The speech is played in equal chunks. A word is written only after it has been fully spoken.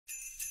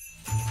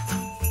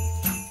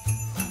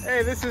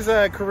Hey, this is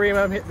Kareem.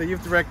 I'm the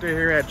youth director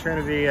here at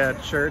Trinity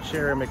Church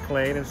here in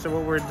McLean. And so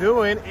what we're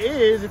doing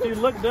is, if you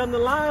look down the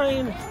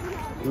line,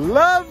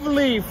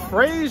 lovely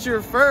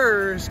Fraser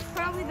firs.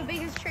 Probably the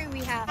biggest tree we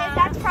have.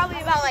 That's probably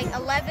about like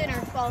 11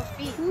 or 12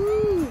 feet.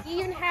 Ooh, you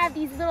even have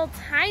these little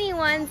tiny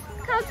ones.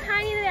 Look how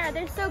tiny they are.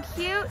 They're so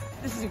cute.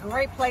 This is a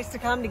great place to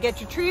come to get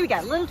your tree. We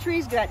got little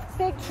trees, we got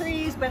big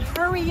trees, but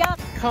hurry up.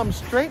 Come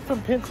straight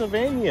from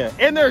Pennsylvania.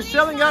 And they're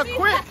selling out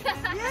quick.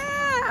 Yeah.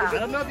 I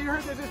don't know if you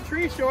heard there's a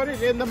tree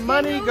shortage, and the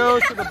money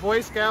goes to the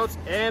Boy Scouts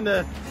and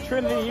the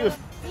Trinity Youth.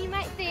 You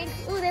might think,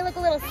 ooh, they look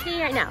a little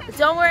skinny right now. But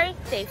don't worry,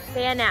 they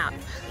fan out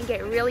and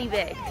get really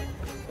big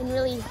and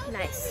really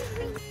nice.